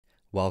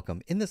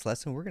Welcome. In this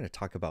lesson, we're going to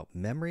talk about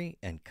memory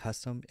and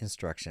custom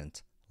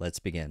instructions. Let's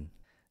begin.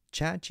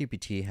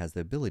 ChatGPT has the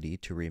ability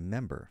to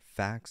remember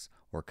facts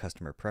or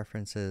customer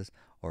preferences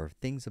or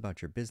things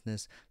about your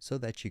business so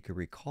that you can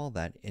recall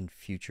that in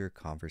future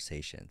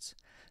conversations.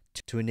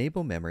 To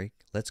enable memory,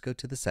 let's go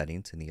to the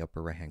settings in the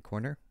upper right-hand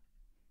corner.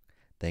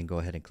 Then go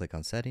ahead and click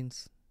on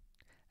settings.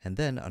 And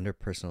then under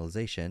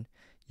personalization,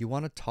 you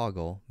want to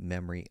toggle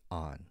memory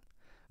on.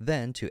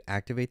 Then to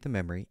activate the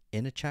memory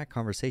in a chat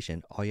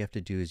conversation, all you have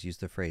to do is use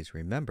the phrase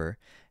remember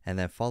and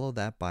then follow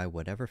that by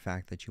whatever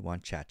fact that you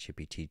want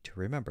ChatGPT to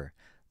remember.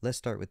 Let's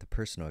start with the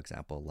personal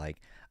example,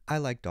 like I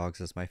like dogs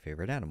as my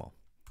favorite animal.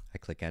 I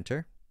click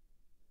enter,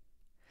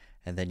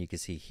 and then you can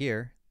see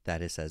here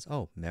that it says,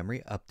 oh,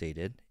 memory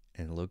updated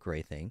in a little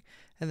gray thing,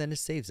 and then it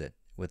saves it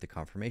with the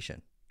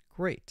confirmation.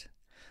 Great.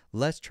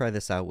 Let's try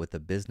this out with a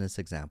business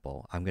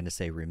example. I'm going to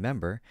say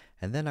remember,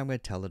 and then I'm going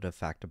to tell it a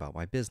fact about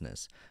my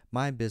business.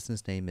 My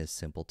business name is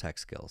Simple Tech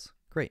Skills.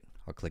 Great.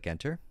 I'll click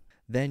enter.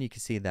 Then you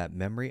can see that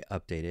memory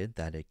updated,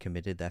 that it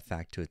committed that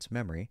fact to its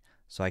memory.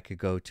 So I could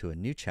go to a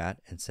new chat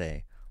and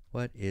say,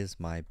 what is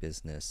my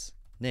business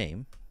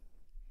name?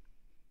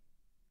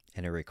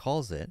 And it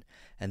recalls it.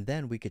 And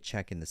then we could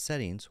check in the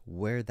settings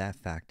where that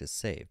fact is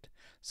saved.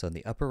 So in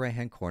the upper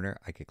right-hand corner,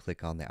 I could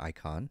click on the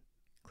icon,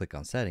 click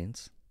on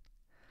settings.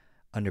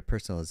 Under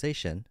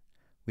personalization,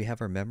 we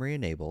have our memory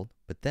enabled,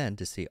 but then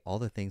to see all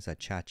the things that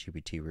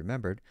ChatGPT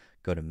remembered,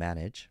 go to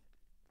manage.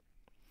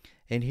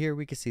 And here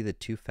we can see the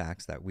two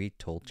facts that we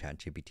told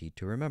ChatGPT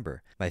to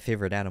remember. My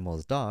favorite animal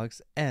is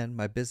dogs, and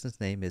my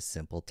business name is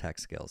Simple Tech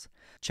Skills.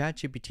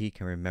 ChatGPT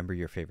can remember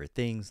your favorite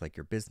things like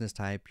your business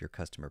type, your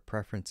customer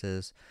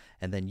preferences,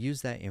 and then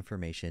use that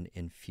information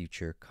in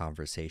future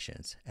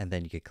conversations. And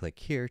then you can click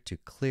here to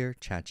clear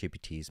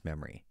ChatGPT's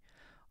memory.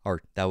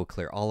 Or that will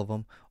clear all of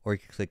them, or you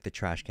can click the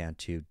trash can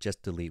to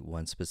just delete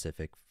one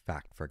specific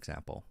fact, for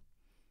example.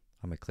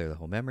 I'm going to clear the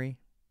whole memory,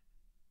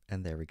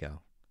 and there we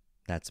go.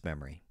 That's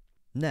memory.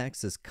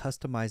 Next is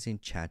customizing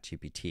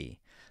ChatGPT.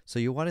 So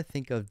you want to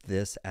think of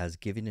this as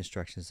giving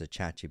instructions to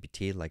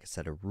ChatGPT like a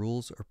set of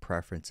rules or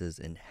preferences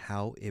in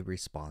how it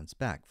responds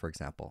back, for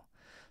example.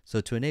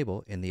 So to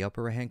enable, in the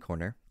upper right-hand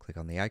corner, click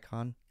on the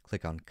icon,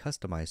 click on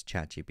Customize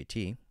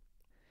ChatGPT.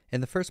 In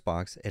the first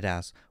box, it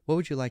asks, what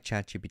would you like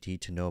ChatGPT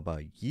to know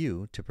about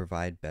you to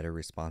provide better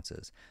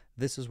responses?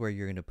 This is where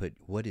you're going to put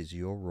what is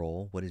your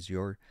role, what is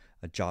your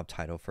job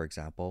title, for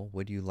example.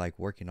 What do you like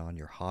working on,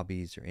 your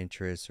hobbies, your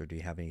interests, or do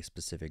you have any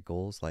specific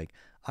goals? Like,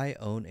 I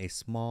own a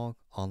small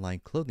online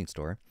clothing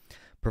store.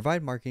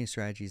 Provide marketing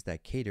strategies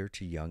that cater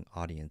to young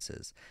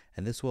audiences.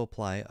 And this will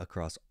apply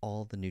across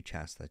all the new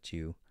chats that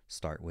you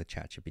start with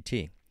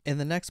ChatGPT. In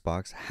the next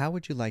box, how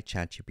would you like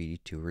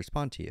ChatGPT to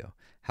respond to you?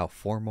 How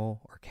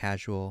formal or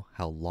casual?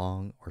 How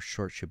long or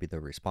short should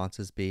the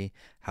responses be?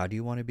 How do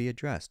you want to be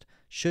addressed?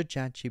 Should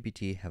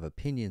ChatGPT have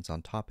opinions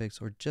on topics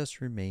or just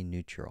remain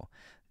neutral?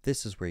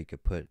 This is where you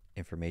could put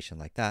information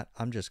like that.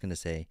 I'm just going to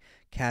say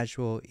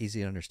casual,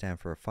 easy to understand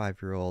for a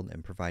 5-year-old,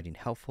 and providing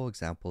helpful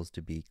examples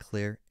to be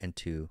clear and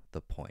to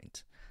the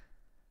point.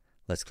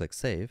 Let's click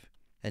save.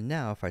 And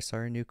now if I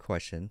start a new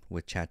question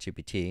with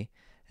ChatGPT,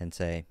 and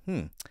say,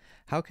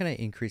 how can I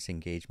increase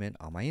engagement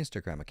on my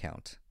Instagram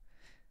account?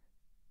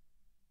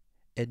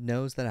 It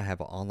knows that I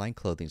have an online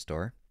clothing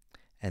store,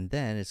 and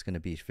then it's going to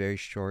be very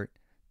short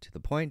to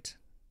the point,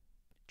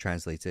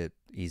 translates it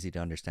easy to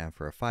understand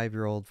for a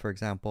 5-year-old, for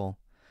example.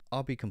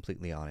 I'll be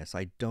completely honest,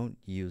 I don't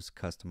use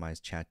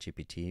customized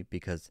ChatGPT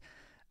because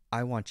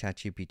I want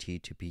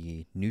ChatGPT to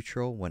be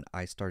neutral when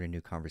I start a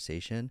new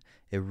conversation.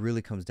 It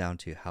really comes down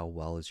to how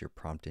well is your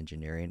prompt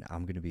engineering.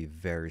 I'm going to be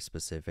very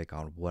specific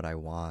on what I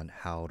want,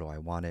 how do I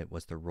want it,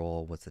 what's the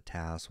role, what's the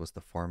task, what's the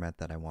format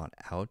that I want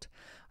out.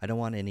 I don't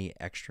want any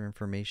extra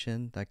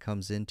information that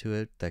comes into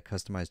it, that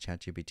customized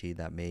ChatGPT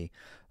that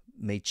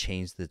may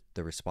change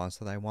the response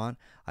that I want.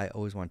 I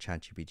always want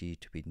ChatGPT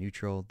to be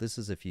neutral. This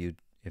is if you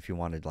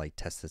want to like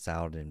test this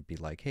out and be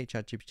like, hey,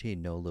 ChatGPT,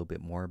 know a little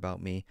bit more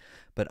about me.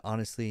 But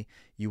honestly,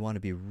 you want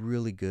to be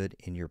really good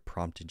in your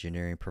prompt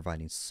engineering,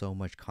 providing so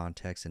much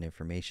context and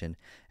information.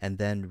 And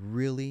then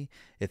really,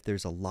 if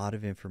there's a lot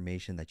of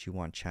information that you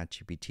want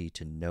ChatGPT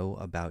to know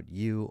about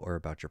you or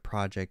about your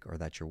project or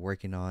that you're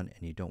working on,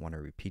 and you don't want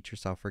to repeat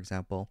yourself, for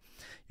example,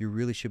 you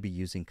really should be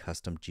using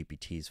custom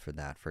GPTs for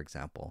that, for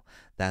example.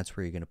 That's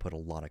where you're going to put a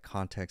lot of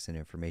context and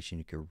information.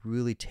 You can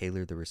really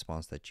tailor the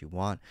response that you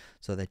want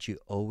so that you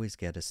always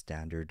get a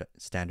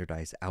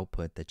standardized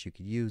output that you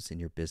could use in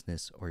your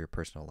business or your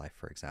personal life,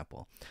 for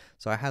example.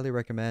 So I highly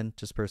recommend,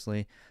 just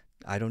personally,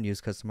 I don't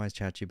use customized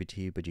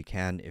ChatGPT, but you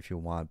can if you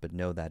want, but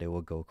know that it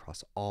will go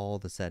across all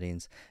the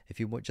settings. If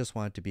you just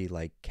want it to be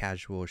like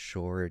casual,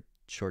 short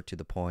to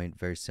the point,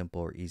 very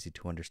simple or easy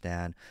to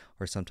understand,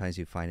 or sometimes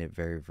you find it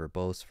very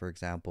verbose, for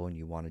example, and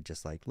you want to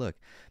just like, look,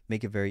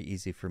 make it very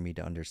easy for me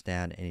to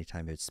understand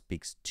anytime it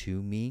speaks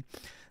to me,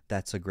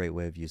 that's a great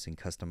way of using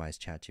customized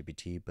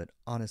ChatGPT. But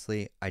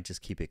honestly, I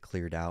just keep it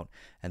cleared out.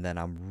 And then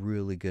I'm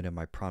really good at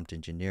my prompt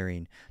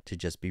engineering to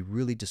just be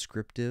really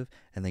descriptive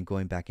and then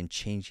going back and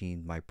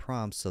changing my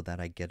prompts so that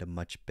I get a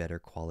much better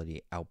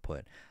quality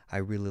output. I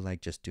really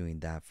like just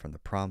doing that from the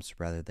prompts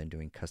rather than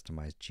doing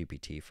customized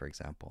GPT, for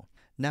example.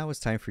 Now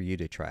it's time for you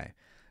to try.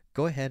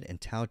 Go ahead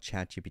and tell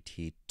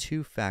ChatGPT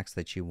 2 facts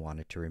that you want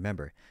it to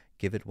remember.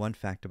 Give it 1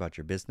 fact about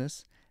your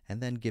business, and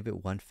then give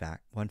it one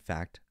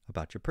fact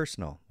about your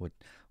personal.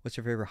 What's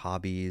your favorite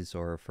hobbies,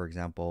 or for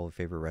example,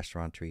 favorite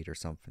restaurant to eat, or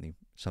something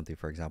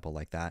for example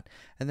like that.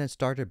 And then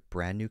start a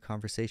brand new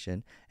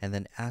conversation, and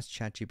then ask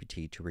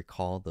ChatGPT to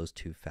recall those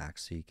 2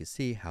 facts, so you can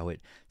see how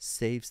it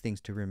saves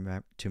things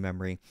to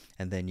memory,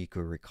 and then you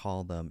could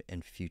recall them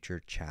in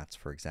future chats,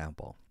 for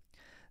example.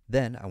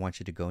 Then I want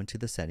you to go into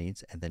the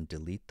settings and then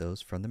delete those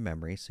from the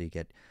memory, so you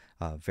get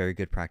very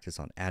good practice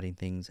on adding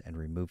things and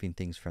removing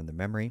things from the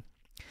memory.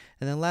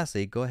 And then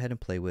lastly, go ahead and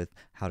play with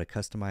how to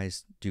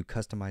do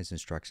customized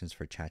instructions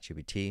for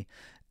ChatGPT.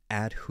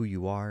 Add who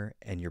you are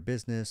and your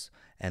business,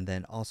 and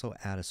then also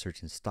add a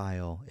certain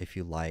style if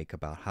you like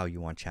about how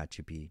you want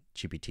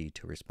ChatGPT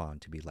to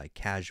respond, to be like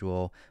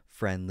casual,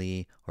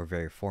 friendly, or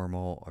very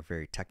formal, or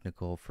very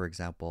technical, for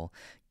example.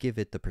 Give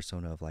it the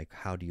persona of like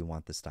how do you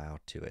want the style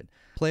to it.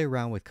 Play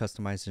around with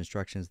customized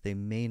instructions. They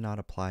may not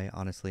apply,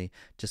 honestly.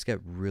 Just get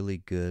really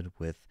good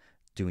with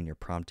doing your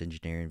prompt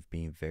engineering,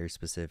 being very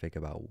specific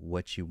about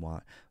what you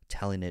want,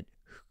 telling it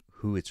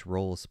who its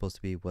role is supposed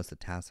to be, what's the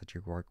task that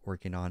you're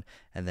working on,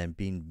 and then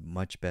being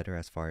much better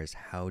as far as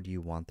how do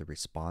you want the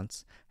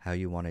response, how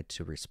you want it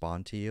to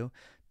respond to you.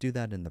 Do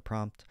that in the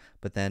prompt,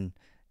 but then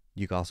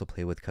you can also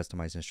play with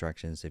customized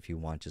instructions if you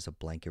want just a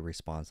blanket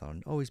response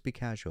on always be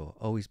casual,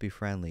 always be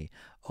friendly,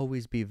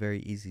 always be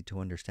very easy to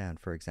understand,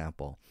 for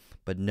example.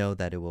 But know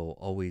that it will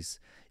always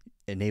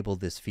enable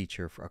this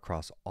feature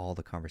across all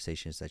the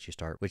conversations that you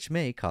start, which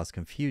may cause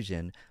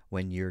confusion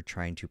when you're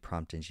trying to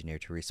prompt engineer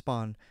to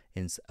respond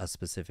in a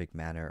specific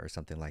manner or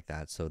something like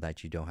that, so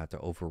that you don't have to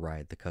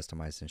override the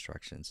customized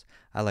instructions.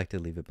 I like to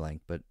leave it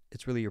blank, but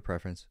it's really your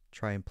preference.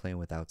 Try and play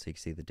without so you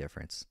can see the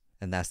difference.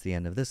 And that's the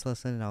end of this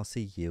lesson, and I'll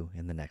see you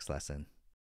in the next lesson.